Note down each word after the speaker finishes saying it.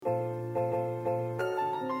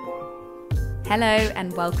Hello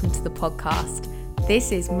and welcome to the podcast.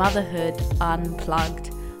 This is Motherhood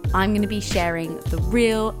Unplugged. I'm going to be sharing the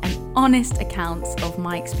real and honest accounts of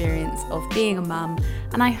my experience of being a mum,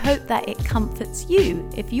 and I hope that it comforts you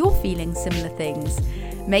if you're feeling similar things.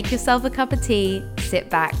 Make yourself a cup of tea, sit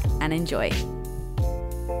back and enjoy.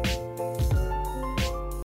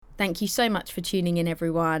 Thank you so much for tuning in,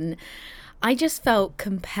 everyone. I just felt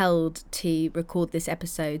compelled to record this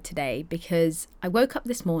episode today because I woke up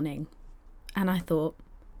this morning and I thought,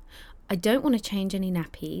 I don't want to change any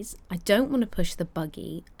nappies, I don't want to push the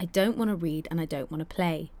buggy, I don't want to read, and I don't want to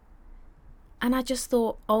play. And I just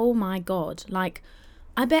thought, oh my God,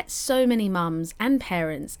 I bet so many mums and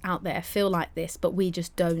parents out there feel like this, but we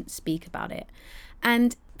just don't speak about it.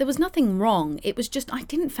 And there was nothing wrong. It was just, I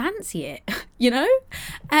didn't fancy it,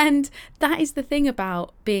 And that is the thing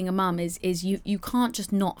about being a mum is you can't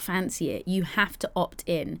just not fancy it. You have to opt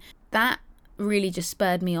in. That really just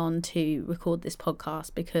spurred me on to record this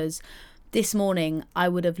podcast because this morning I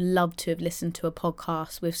would have loved to have listened to a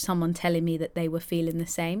podcast with someone telling me that they were feeling the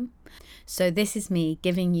same. So this is me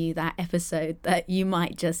giving you that episode that you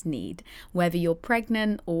might just need, whether you're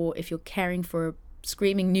pregnant or if you're caring for a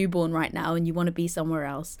screaming newborn right now and you want to be somewhere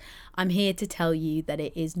else. I'm here to tell you that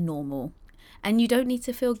it is normal and you don't need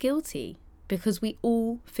to feel guilty because we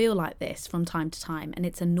all feel like this from time to time, and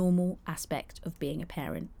it's a normal aspect of being a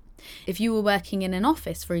parent. If you were working in an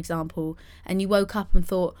office, for example, and you woke up and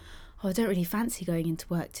thought, oh, I don't really fancy going into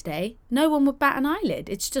work today, no one would bat an eyelid.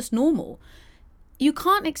 It's just normal. You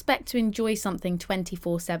can't expect to enjoy something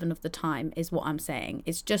 24/7 of the time is what I'm saying.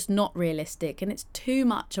 It's just not realistic and it's too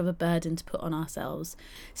much of a burden to put on ourselves.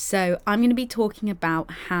 So I'm going to be talking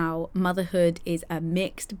about how motherhood is a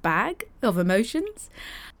mixed bag of emotions.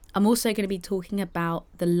 I'm also going to be talking about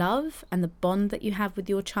the love and the bond that you have with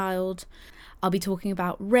your child. I'll be talking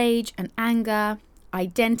about rage and anger,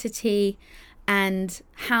 identity, and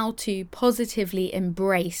how to positively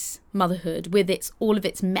embrace motherhood with all of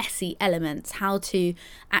its messy elements, how to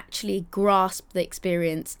actually grasp the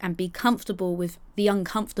experience and be comfortable with the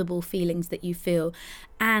uncomfortable feelings that you feel,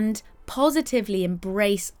 and positively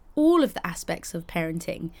embrace all of the aspects of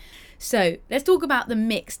parenting. So let's talk about the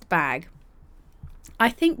mixed bag. I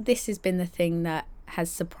think this has been the thing that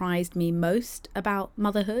has surprised me most about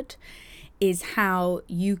motherhood, is how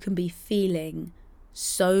you can be feeling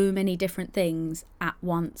so many different things at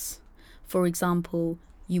once. For example,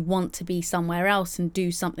 you want to be somewhere else and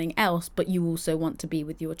do something else, but you also want to be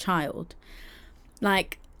with your child. I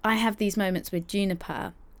have these moments with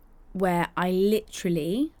Juniper where I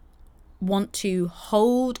literally want to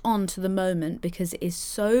hold on to the moment because it is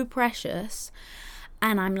so precious.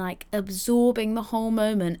 And I'm absorbing the whole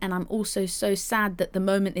moment. And I'm also so sad that the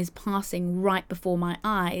moment is passing right before my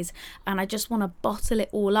eyes. And I just want to bottle it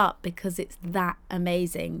all up because it's that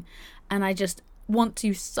amazing. And I just want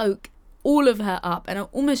to soak all of her up. And I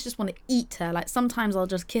almost just want to eat her. Sometimes I'll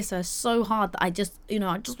just kiss her so hard that I just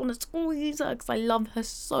want to squeeze her because I love her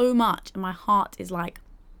so much. And my heart is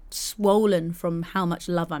swollen from how much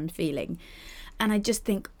love I'm feeling. And I just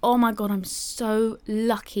think, oh my God, I'm so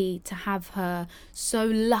lucky to have her, so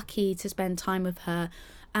lucky to spend time with her.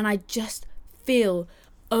 And I just feel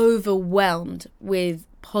overwhelmed with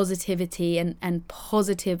positivity and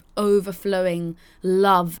positive overflowing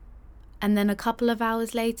love. And then a couple of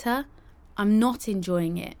hours later, I'm not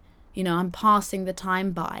enjoying it. I'm passing the time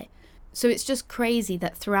by. So it's just crazy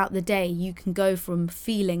that throughout the day, you can go from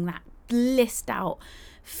feeling that blissed out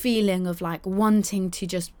feeling of wanting to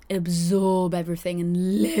just absorb everything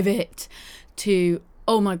and live it to,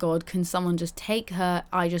 oh my God, can someone just take her?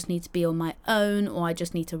 I just need to be on my own, or I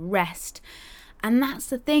just need to rest. And that's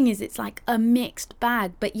the thing, is it's a mixed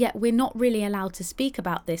bag, but yet we're not really allowed to speak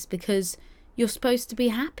about this because you're supposed to be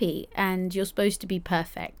happy and you're supposed to be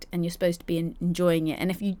perfect and you're supposed to be enjoying it.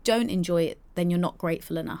 And if you don't enjoy it, then you're not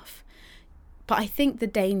grateful enough. But I think the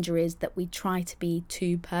danger is that we try to be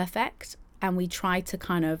too perfect and we try to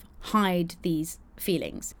kind of hide these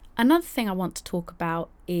feelings. Another thing I want to talk about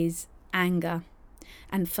is anger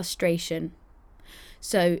and frustration.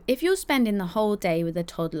 So if you're spending the whole day with a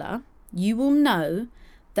toddler, you will know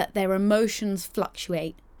that their emotions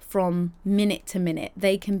fluctuate from minute to minute.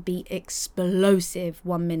 They can be explosive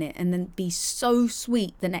 1 minute and then be so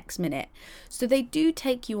sweet the next minute. So they do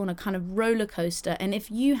take you on a kind of roller coaster. And if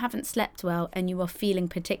you haven't slept well and you are feeling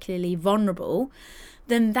particularly vulnerable,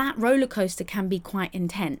 then that roller coaster can be quite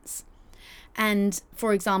intense. And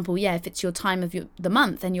for example, if it's your time of the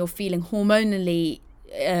month and you're feeling hormonally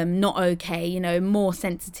not okay, more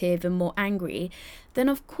sensitive and more angry, then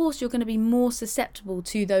of course you're going to be more susceptible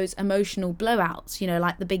to those emotional blowouts,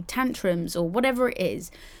 like the big tantrums or whatever it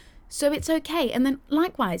is. So it's okay. And then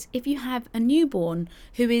likewise, if you have a newborn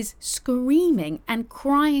who is screaming and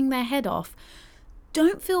crying their head off,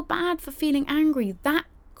 don't feel bad for feeling angry. That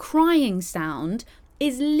crying sound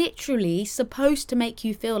is literally supposed to make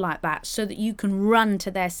you feel like that so that you can run to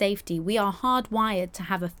their safety. We are hardwired to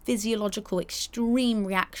have a physiological extreme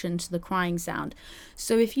reaction to the crying sound.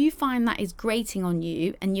 So if you find that is grating on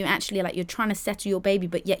you and you actually you're trying to settle your baby,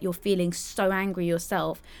 but yet you're feeling so angry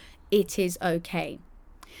yourself, it is okay.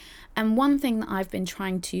 And one thing that I've been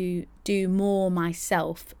trying to do more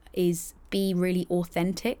myself is be really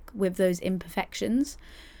authentic with those imperfections.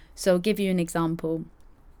 So I'll give you an example.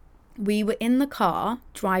 We were in the car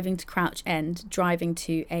driving to Crouch End, driving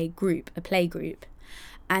to a play group,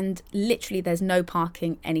 and literally there's no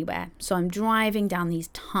parking anywhere. So I'm driving down these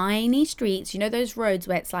tiny streets, those roads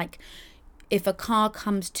where it's like, if a car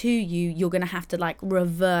comes to you, you're going to have to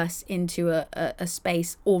reverse into a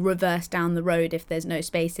space or reverse down the road if there's no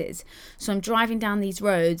spaces. So I'm driving down these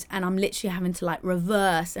roads and I'm literally having to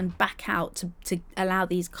reverse and back out to allow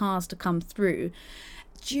these cars to come through.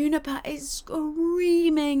 Juniper is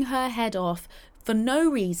screaming her head off for no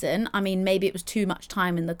reason. I mean, maybe it was too much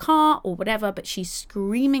time in the car or whatever, but she's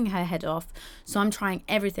screaming her head off. So I'm trying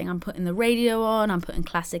everything. I'm putting the radio on, I'm putting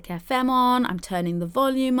Classic FM on, I'm turning the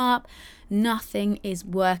volume up. Nothing is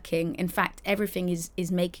working. In fact, everything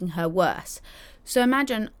is making her worse. So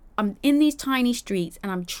imagine I'm in these tiny streets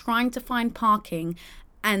and I'm trying to find parking,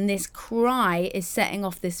 and this cry is setting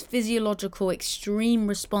off this physiological extreme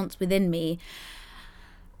response within me.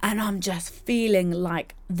 And I'm just feeling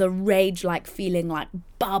the rage, feeling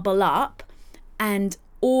bubble up. And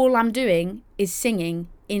all I'm doing is singing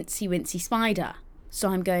Incy Wincy Spider. So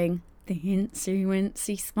I'm going, the Incy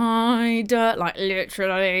Wincy Spider,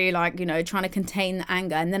 literally, trying to contain the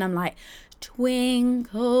anger. And then I'm like,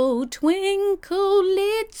 twinkle, twinkle,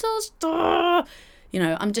 little star.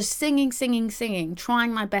 I'm just singing,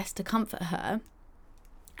 trying my best to comfort her.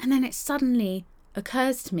 And then it suddenly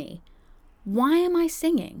occurs to me, why am I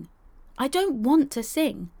singing? I don't want to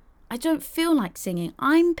sing. I don't feel like singing.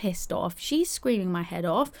 I'm pissed off. She's screaming my head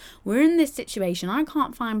off. We're in this situation. I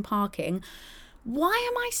can't find parking. Why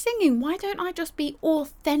am I singing? Why don't I just be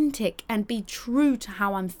authentic and be true to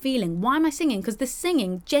how I'm feeling? Why am I singing? Because the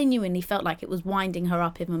singing genuinely felt like it was winding her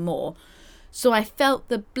up even more. So I felt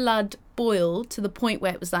the blood boil to the point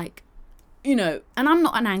where it was and I'm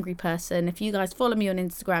not an angry person. If you guys follow me on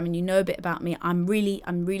Instagram and you know a bit about me, I'm really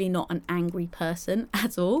not an angry person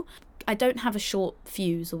at all. I don't have a short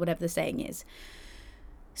fuse or whatever the saying is.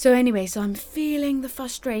 So anyway, so I'm feeling the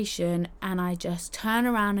frustration and I just turn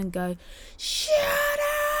around and go, shut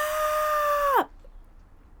up!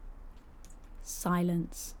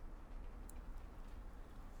 Silence.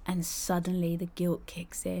 And suddenly the guilt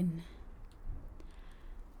kicks in.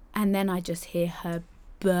 And then I just hear her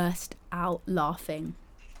burst out laughing.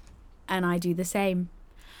 And I do the same.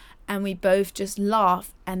 And we both just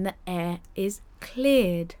laugh and the air is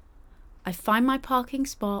cleared. I find my parking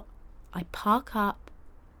spot. I park up.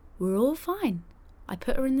 We're all fine. I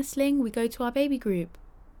put her in the sling. We go to our baby group.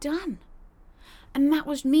 Done. And that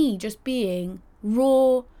was me just being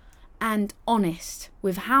raw and honest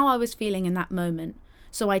with how I was feeling in that moment.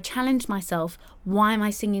 So I challenged myself. Why am I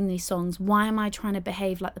singing these songs? Why am I trying to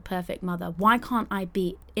behave like the perfect mother? Why can't I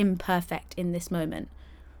be imperfect in this moment?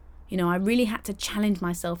 I really had to challenge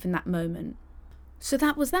myself in that moment. So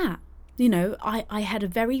that was that. I had a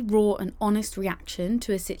very raw and honest reaction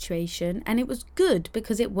to a situation, and it was good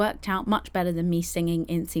because it worked out much better than me singing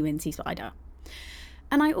Incy Wincy Spider.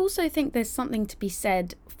 And I also think there's something to be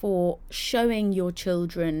said for showing your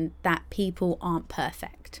children that people aren't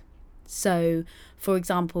perfect. So, for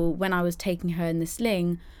example, when I was taking her in the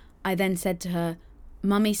sling, I then said to her,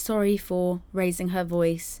 Mummy, sorry for raising her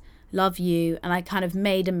voice, love you. And I kind of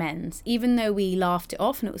made amends. Even though we laughed it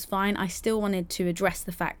off and it was fine, I still wanted to address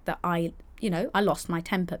the fact that I lost my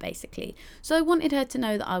temper, basically. So I wanted her to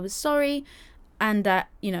know that I was sorry and that,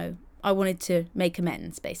 I wanted to make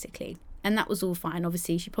amends, basically. And that was all fine.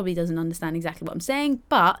 Obviously, she probably doesn't understand exactly what I'm saying,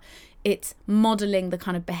 but it's modeling the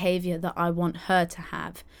kind of behavior that I want her to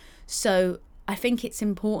have. So I think it's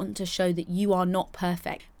important to show that you are not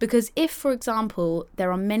perfect. Because if, for example,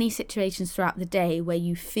 there are many situations throughout the day where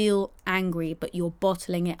you feel angry, but you're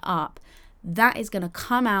bottling it up, that is going to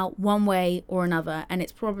come out one way or another, and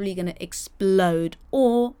it's probably going to explode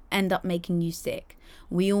or end up making you sick.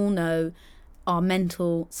 We all know our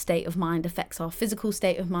mental state of mind affects our physical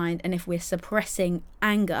state of mind, and if we're suppressing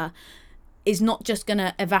anger, is not just going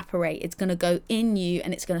to evaporate, it's going to go in you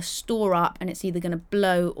and it's going to store up, and it's either going to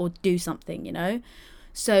blow or do something,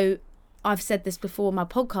 So I've said this before in my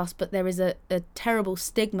podcast, but there is a terrible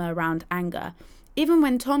stigma around anger. even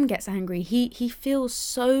when Tom gets angry, he feels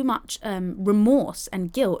so much remorse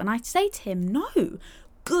and guilt. And I say to him, no,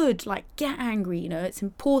 good, like, get angry, you know, it's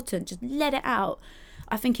important, just let it out.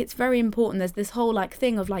 I think it's very important. There's this whole like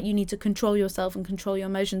thing of like, you need to control yourself and control your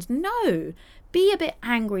emotions. No, be a bit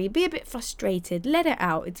angry, be a bit frustrated, let it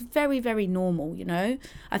out. It's very, very normal, you know.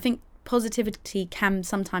 I think positivity can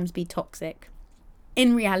sometimes be toxic.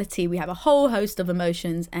 In reality, we have a whole host of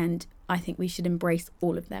emotions, and I think we should embrace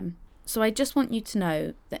all of them. So I just want you to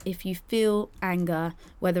know that if you feel anger,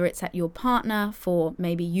 whether it's at your partner for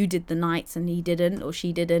maybe you did the nights and he didn't or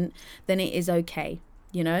she didn't, then it is okay,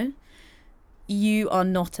 you know? You are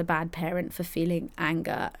not a bad parent for feeling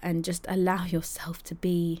anger, and just allow yourself to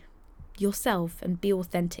be yourself and be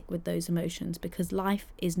authentic with those emotions, because life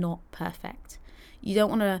is not perfect. You don't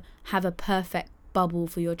want to have a perfect bubble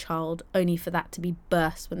for your child only for that to be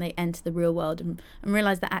burst when they enter the real world and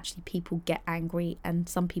realize that actually people get angry and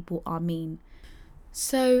some people are mean.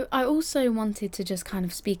 So I also wanted to just kind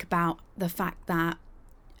of speak about the fact that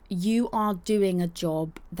you are doing a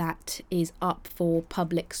job that is up for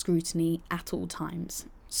public scrutiny at all times.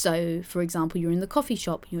 So, for example, you're in the coffee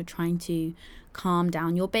shop, you're trying to calm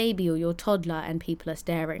down your baby or your toddler and people are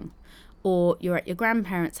staring. Or you're at your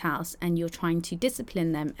grandparents' house and you're trying to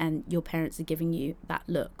discipline them and your parents are giving you that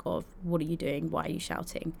look of, what are you doing? Why are you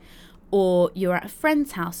shouting? Or you're at a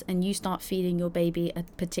friend's house and you start feeding your baby a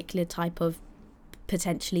particular type of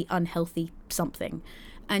potentially unhealthy something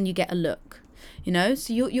and you get a look, you know?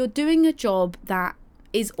 So you're doing a job that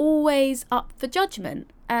is always up for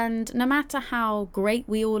judgment. And no matter how great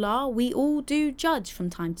we all are, we all do judge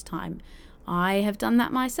from time to time. I have done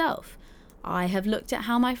that myself. I have looked at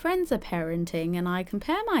how my friends are parenting and I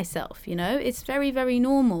compare myself, you know, it's very, very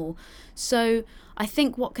normal. So I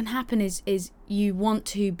think what can happen is you want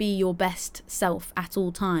to be your best self at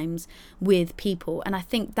all times with people. And I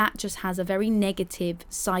think that just has a very negative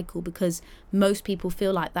cycle because most people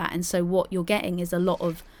feel like that. And so what you're getting is a lot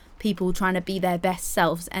of people trying to be their best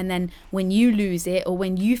selves. And then when you lose it or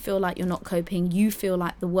when you feel like you're not coping, you feel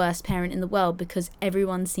like the worst parent in the world because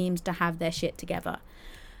everyone seems to have their shit together.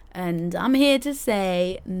 And I'm here to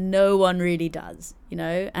say no one really does, you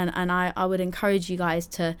know, and I would encourage you guys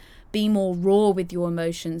to be more raw with your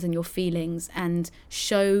emotions and your feelings and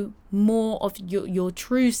show more of your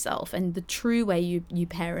true self and the true way you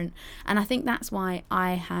parent. And I think that's why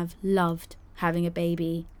I have loved having a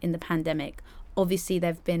baby in the pandemic. Obviously,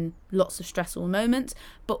 there have been lots of stressful moments,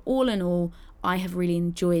 but all in all, I have really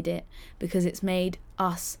enjoyed it because it's made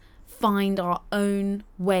us find our own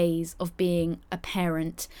ways of being a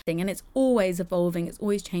parent. And it's always evolving, it's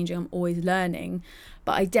always changing, I'm always learning.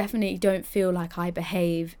 But I definitely don't feel like I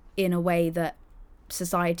behave in a way that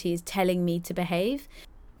society is telling me to behave.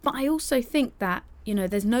 But I also think that, you know,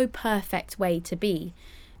 there's no perfect way to be.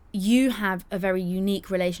 You have a very unique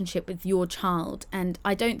relationship with your child. And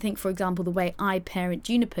I don't think, for example, the way I parent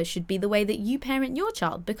Juniper should be the way that you parent your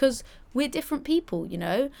child because we're different people, you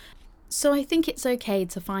know. So I think it's okay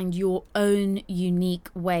to find your own unique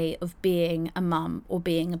way of being a mum or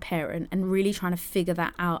being a parent and really trying to figure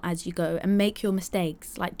that out as you go and make your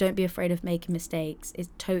mistakes. Like, don't be afraid of making mistakes. It's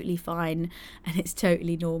totally fine and it's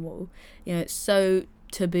totally normal. You know, it's so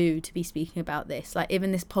taboo to be speaking about this. Like,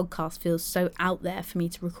 even this podcast feels so out there for me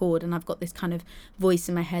to record, and I've got this kind of voice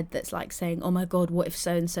in my head that's like saying, oh my God, what if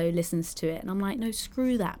so and so listens to it? And I'm like, no,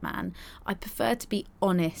 screw that, man. I prefer to be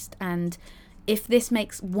honest, and if this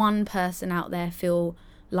makes one person out there feel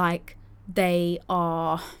like they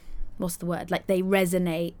are, like they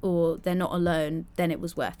resonate or they're not alone, then it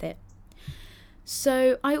was worth it.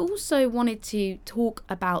 So I also wanted to talk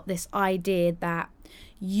about this idea that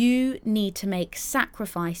you need to make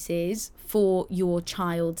sacrifices for your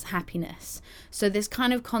child's happiness. So this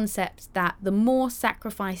kind of concept that the more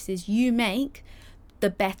sacrifices you make, the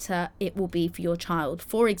better it will be for your child.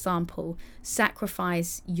 For example,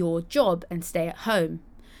 sacrifice your job and stay at home.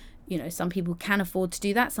 You know, some people can afford to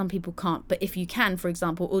do that, some people can't. But if you can, for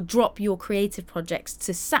example, or drop your creative projects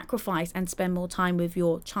to sacrifice and spend more time with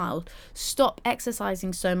your child. Stop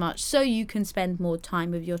exercising so much so you can spend more time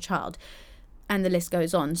with your child. And the list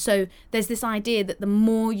goes on. So there's this idea that the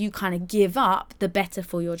more you kind of give up, the better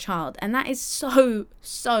for your child. And that is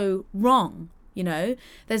so wrong. You know,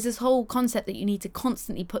 there's this whole concept that you need to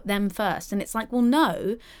constantly put them first. And it's like, well,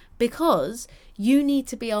 no, because you need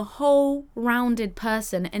to be a whole rounded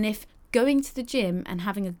person. And if going to the gym and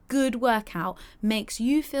having a good workout makes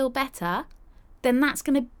you feel better, then that's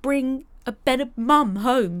going to bring a better mum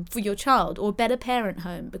home for your child or a better parent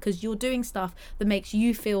home because you're doing stuff that makes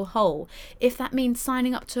you feel whole. If that means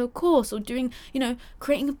signing up to a course or doing, you know,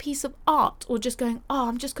 creating a piece of art or just going, oh,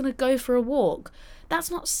 I'm just going to go for a walk. that's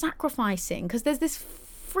not sacrificing, because there's this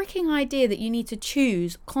freaking idea that you need to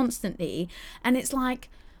choose constantly. And it's like,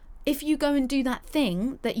 if you go and do that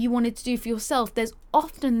thing that you wanted to do for yourself, there's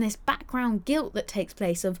often this background guilt that takes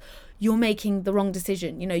place of you're making the wrong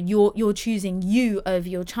decision. You know, you're choosing you over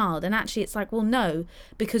your child. And actually it's like, well, no,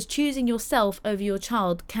 because choosing yourself over your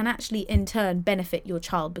child can actually in turn benefit your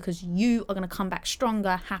child, because you are going to come back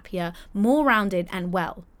stronger, happier, more rounded and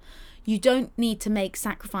well. You don't need to make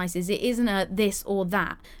sacrifices. It isn't a this or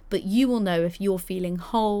that, but you will know if you're feeling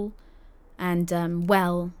whole and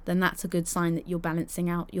well, then that's a good sign that you're balancing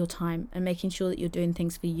out your time and making sure that you're doing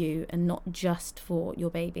things for you and not just for your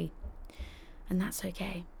baby. And that's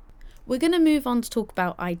okay. We're going to move on to talk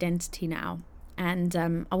about identity now. And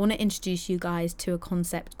I want to introduce you guys to a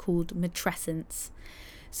concept called matrescence.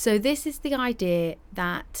 So this is the idea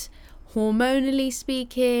that hormonally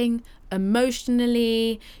speaking,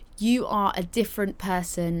 emotionally, you are a different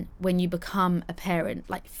person when you become a parent.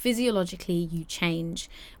 Like physiologically, you change.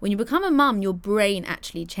 When you become a mum, your brain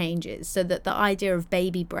actually changes. So that the idea of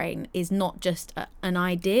baby brain is not just an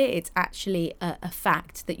idea, it's actually a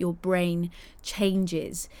fact that your brain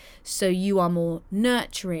changes. So you are more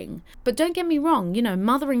nurturing. But don't get me wrong, you know,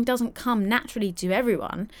 mothering doesn't come naturally to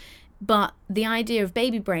everyone. But the idea of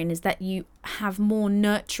baby brain is that you have more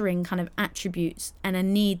nurturing kind of attributes and a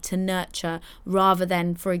need to nurture rather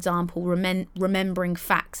than, for example, remembering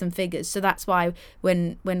facts and figures. So that's why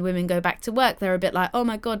when women go back to work, they're a bit like, oh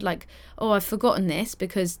my God, like, oh, I've forgotten this,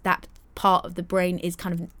 because that part of the brain is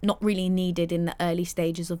kind of not really needed in the early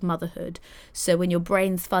stages of motherhood. So when your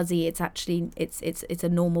brain's fuzzy, it's actually, it's a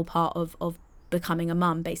normal part of becoming a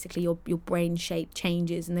mum. Basically, your brain shape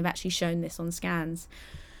changes, and they've actually shown this on scans.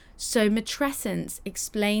 So matrescence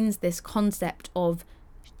explains this concept of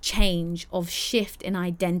change, of shift in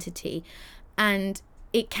identity, and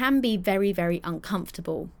it can be very, very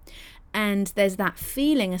uncomfortable. And there's that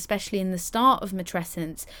feeling, especially in the start of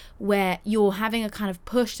matrescence, where you're having a kind of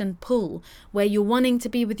push and pull, where you're wanting to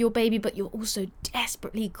be with your baby, but you're also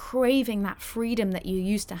desperately craving that freedom that you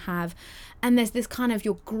used to have. And there's this kind of,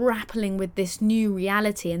 you're grappling with this new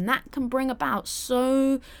reality, and that can bring about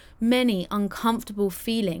so many uncomfortable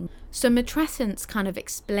feelings. So matrescence kind of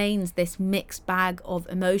explains this mixed bag of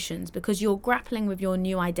emotions, because you're grappling with your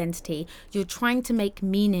new identity. You're trying to make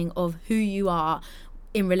meaning of who you are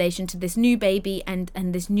in relation to this new baby and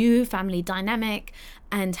this new family dynamic,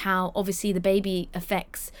 and how obviously the baby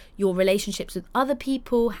affects your relationships with other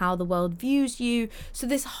people, how the world views you. So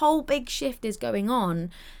this whole big shift is going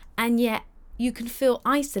on, and yet you can feel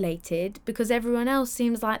isolated because everyone else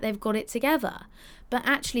seems like they've got it together. But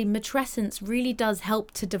actually matrescence really does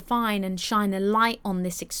help to define and shine a light on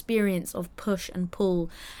this experience of push and pull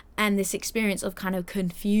and this experience of kind of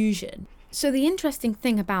confusion. So the interesting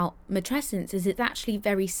thing about matrescence is it's actually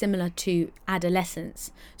very similar to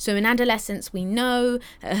adolescence. So in adolescence, we know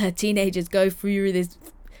teenagers go through this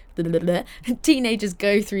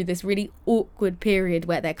really awkward period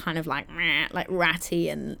where they're kind of like ratty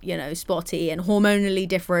and, you know, spotty and hormonally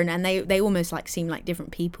different, and they almost like seem like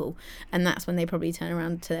different people. And that's when they probably turn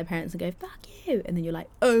around to their parents and go, fuck you, and then you're like,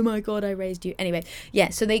 oh my God, I raised you. Anyway, yeah,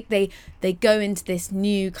 so they go into this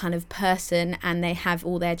new kind of person, and they have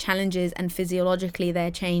all their challenges, and physiologically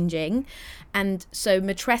they're changing. And so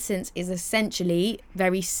matrescence is essentially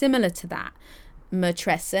very similar to that.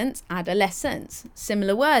 Matrescence, adolescence,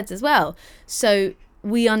 similar words as well. So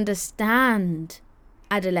we understand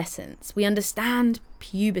adolescence, we understand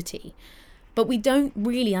puberty, but we don't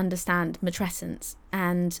really understand matrescence.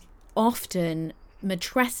 And often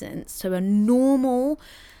matrescence, so a normal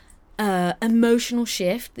emotional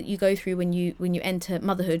shift that you go through when you enter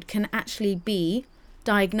motherhood, can actually be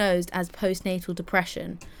diagnosed as postnatal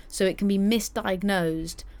depression. So it can be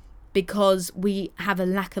misdiagnosed because we have a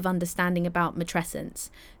lack of understanding about matrescence.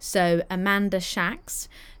 So Amanda Shacks,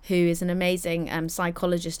 who is an amazing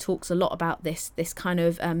psychologist, talks a lot about this kind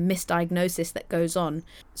of misdiagnosis that goes on.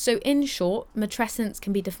 So in short, matrescence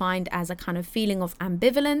can be defined as a kind of feeling of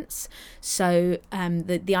ambivalence. So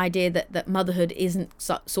the idea that motherhood isn't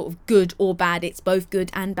sort of good or bad, it's both good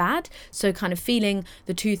and bad. So kind of feeling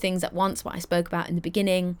the two things at once, what I spoke about in the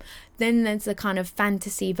beginning. Then there's the kind of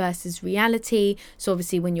fantasy versus reality. So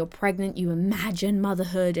obviously when you're pregnant, you imagine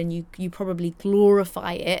motherhood and you probably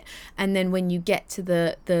glorify it. And then when you get to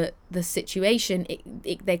the situation,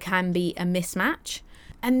 there can be a mismatch.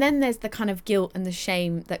 And then there's the kind of guilt and the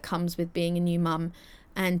shame that comes with being a new mum,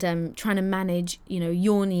 and trying to manage, you know,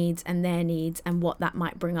 your needs and their needs and what that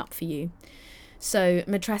might bring up for you. So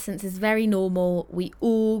matrescence is very normal. We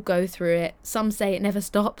all go through it. Some say it never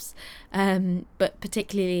stops, but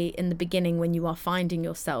particularly in the beginning when you are finding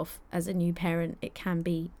yourself as a new parent, it can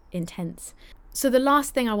be intense. So the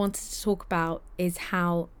last thing I wanted to talk about is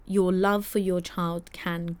how your love for your child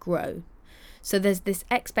can grow. So there's this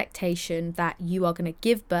expectation that you are going to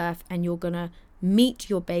give birth and you're going to meet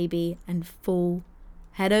your baby and fall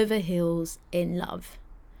head over heels in love.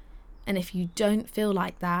 And if you don't feel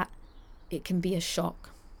like that, it can be a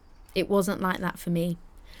shock. It wasn't like that for me.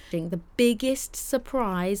 The biggest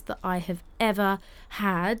surprise that I have ever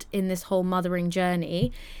had in this whole mothering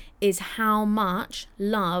journey is how much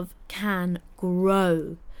love can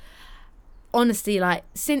grow. Honestly, like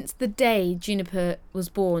since the day Juniper was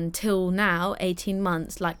born till now, 18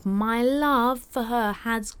 months, like my love for her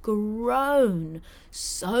has grown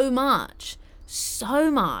so much,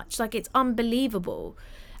 like it's unbelievable.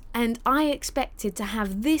 And I expected to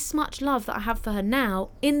have this much love that I have for her now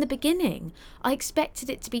in the beginning. I expected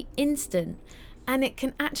it to be instant. And it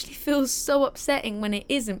can actually feel so upsetting when it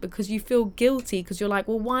isn't, because you feel guilty because you're like,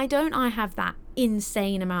 well, why don't I have that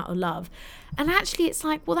insane amount of love? And actually it's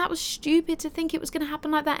like, well, that was stupid to think it was going to happen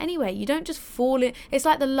like that anyway. You don't just fall in. It's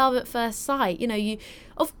like the love at first sight. You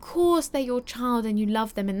of course they're your child and you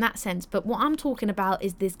love them in that sense. But what I'm talking about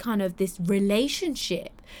is this kind of this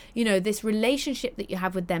relationship, this relationship that you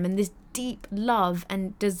have with them, and this deep love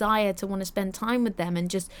and desire to want to spend time with them and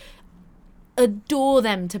just adore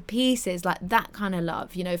them to pieces, like that kind of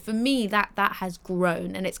love. For me, that has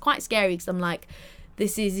grown, and it's quite scary because I'm like,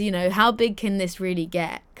 this is, how big can this really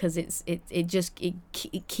get? Because it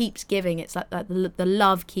keeps giving. It's like the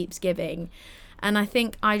love keeps giving. And I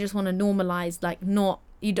think I just want to normalize, like,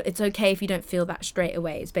 it's okay if you don't feel that straight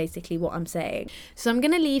away, is basically what I'm saying. So I'm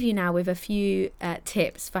going to leave you now with a few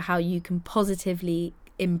tips for how you can positively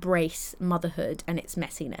embrace motherhood and its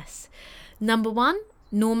messiness. Number one,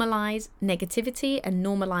 normalize negativity and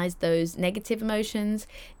normalize those negative emotions.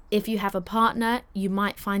 If you have a partner, you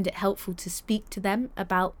might find it helpful to speak to them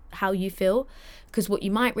about how you feel, because what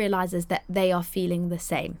you might realize is that they are feeling the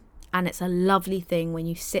same. And it's a lovely thing when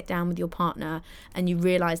you sit down with your partner and you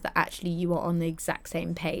realize that actually you are on the exact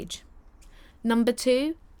same page. Number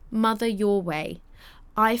two, mother your way.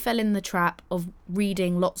 I fell in the trap of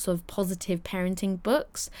reading lots of positive parenting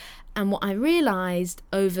books. And what I realized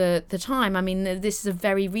over the time, this is a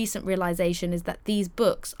very recent realization, is that these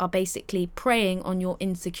books are basically preying on your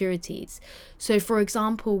insecurities. So, for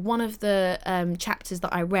example, one of the chapters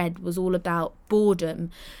that I read was all about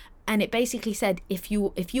boredom. And it basically said, if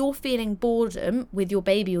you're feeling boredom with your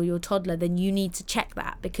baby or your toddler, then you need to check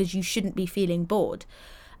that, because you shouldn't be feeling bored.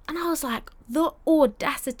 And I was like, the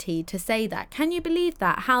audacity to say that. Can you believe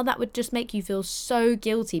that? How that would just make you feel so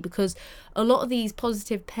guilty, because a lot of these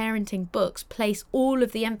positive parenting books place all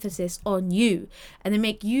of the emphasis on you, and they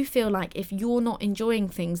make you feel like if you're not enjoying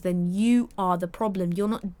things, then you are the problem. You're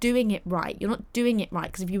not doing it right.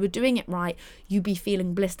 Because if you were doing it right, you'd be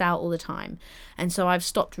feeling blissed out all the time. And so I've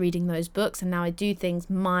stopped reading those books, and now I do things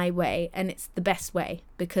my way, and it's the best way,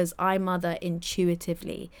 because I mother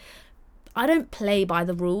intuitively. I don't play by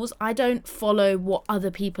the rules. I don't follow what other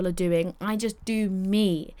people are doing. I just do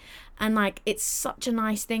me. And like, it's such a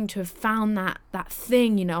nice thing to have found that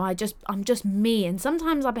thing, I'm just me. And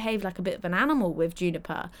sometimes I behave like a bit of an animal with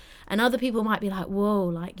Juniper, and other people might be like, whoa,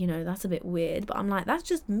 like, that's a bit weird. But I'm like, that's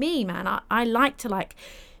just me, man. I like to like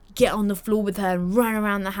get on the floor with her and run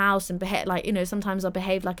around the house and behave like, sometimes I'll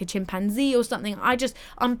behave like a chimpanzee or something.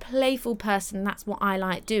 I'm a playful person. That's what I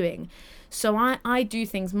like doing. So I do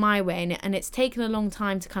things my way, and it's taken a long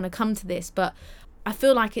time to kind of come to this, but I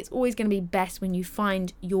feel like it's always going to be best when you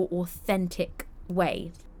find your authentic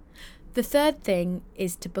way. The third thing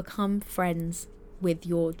is to become friends with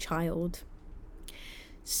your child.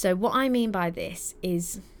 So what I mean by this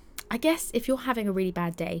is, I guess if you're having a really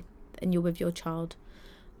bad day and you're with your child,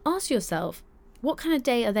 ask yourself, what kind of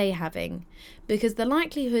day are they having? Because the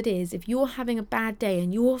likelihood is, if you're having a bad day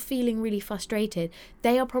and you're feeling really frustrated,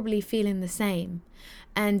 they are probably feeling the same.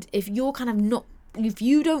 And if you're if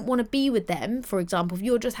you don't want to be with them, for example, if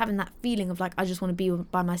you're just having that feeling of like, I just want to be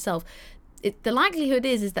by myself, the likelihood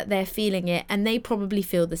is that they're feeling it, and they probably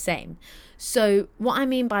feel the same. So what I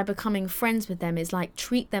mean by becoming friends with them is like,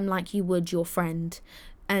 treat them like you would your friend.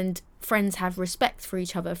 And friends have respect for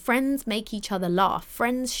each other. Friends make each other laugh.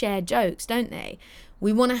 Friends share jokes, don't they?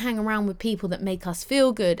 We want to hang around with people that make us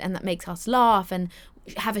feel good and that makes us laugh and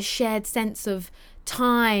have a shared sense of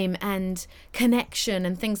time and connection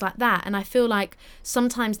and things like that. And I feel like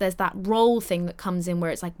sometimes there's that role thing that comes in where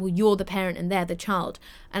it's like, well, you're the parent and they're the child.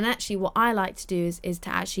 And actually what I like to do is to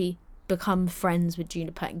actually become friends with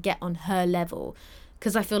Juniper and get on her level.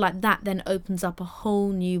 Because I feel like that then opens up a whole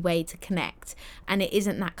new way to connect. And it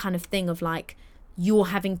isn't that kind of thing of like, you're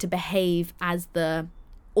having to behave as the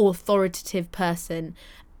authoritative person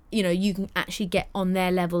you know, you can actually get on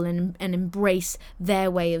their level and embrace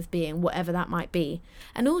their way of being, whatever that might be.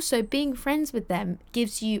 And also being friends with them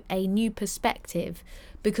gives you a new perspective,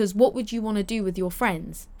 because what would you want to do with your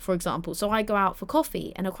friends, for example? So I go out for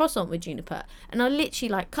coffee and a croissant with Juniper, and I literally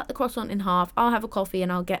like cut the croissant in half, I'll have a coffee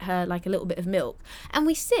and I'll get her like a little bit of milk, and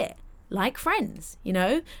we sit like friends, you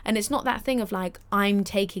know? And it's not that thing of like, I'm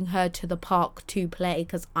taking her to the park to play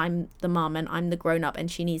because I'm the mum and I'm the grown up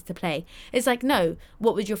and she needs to play. It's like, no,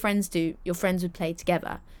 what would your friends do? Your friends would play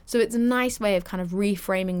together. So it's a nice way of kind of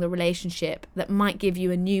reframing the relationship that might give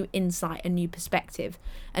you a new insight, a new perspective.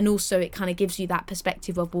 And also it kind of gives you that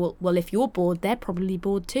perspective of, well, if you're bored, they're probably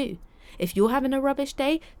bored too. If you're having a rubbish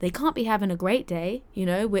day, they can't be having a great day. You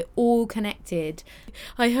know, we're all connected.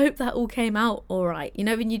 I hope that all came out all right. You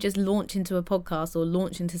know, when you just launch into a podcast or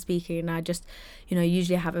launch into speaking, and I just, you know,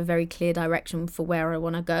 usually have a very clear direction for where I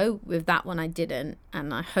want to go. With that one, I didn't.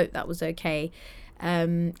 And I hope that was okay.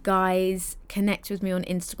 Guys, connect with me on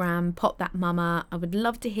Instagram, Pop That Mama. I would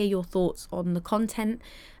love to hear your thoughts on the content.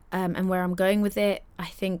 And where I'm going with it. I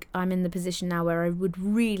think I'm in the position now where I would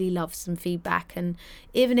really love some feedback, and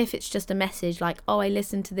even if it's just a message like, oh, I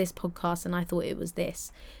listened to this podcast and I thought it was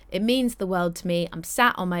this, it means the world to me. I'm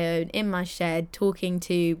sat on my own in my shed talking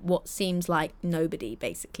to what seems like nobody,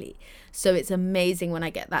 basically. So it's amazing when I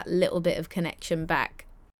get that little bit of connection back.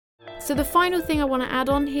 So the final thing I want to add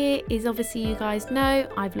on here is, obviously you guys know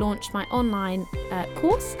I've launched my online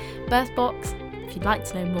course, Birthbox. If you'd like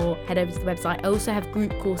to know more, head over to the website. I also have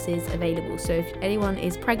group courses available. So if anyone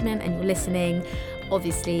is pregnant and you're listening,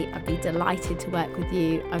 obviously I'd be delighted to work with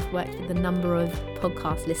you. I've worked with a number of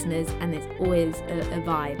podcast listeners and it's always a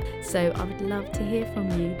vibe. So I would love to hear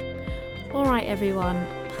from you. All right, everyone,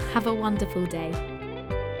 have a wonderful day.